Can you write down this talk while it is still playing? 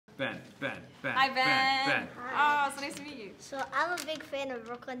Ben. Hi, Ben. Ben. Oh, so nice to meet you. So I'm a big fan of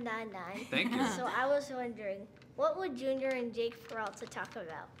Brooklyn Nine-Nine. Thank you. So I was wondering, what would Junior and Jake Peralta talk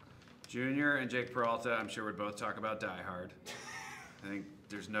about? Junior and Jake Peralta, I'm sure would both talk about Die Hard. I think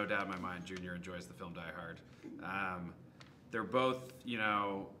there's no doubt in my mind Junior enjoys the film Die Hard. They're both,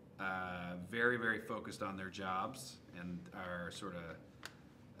 very, very focused on their jobs and are sort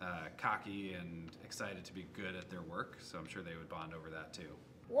of cocky and excited to be good at their work. So I'm sure they would bond over that too.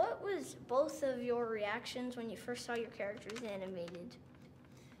 What was both of your reactions when you first saw your characters animated?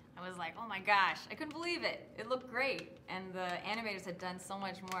 I was like, oh my gosh, I couldn't believe it. It looked great. And the animators had done so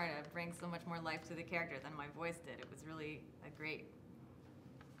much more to bring so much more life to the character than my voice did. It was really a great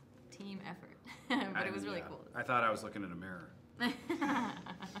team effort. But it was really cool. I thought I was looking in a mirror.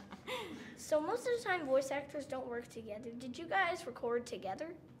 So most of the time voice actors don't work together. Did you guys record together?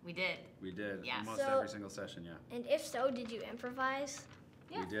 We did. We did. Yeah. Almost So- every single session, yeah. And if so, did you improvise?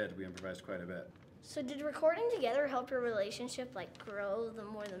 Yeah. We did. We improvised quite a bit. So did recording together help your relationship grow the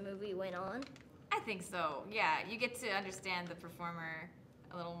more the movie went on? I think so. Yeah, you get to understand the performer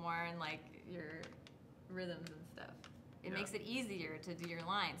a little more and your rhythms and stuff. It makes it easier to do your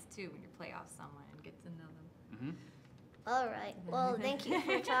lines too when you play off someone and get to know them. All right. Well, thank you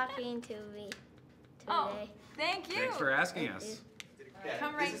for talking to me today. Oh, thank you. Thanks for asking Thank us. Yeah,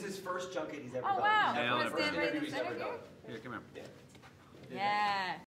 Come this right- is his first junket he's ever Oh, done. wow. Nailed it. First First interview he's ever interview? done. Here, come here. Yeah. Yeah.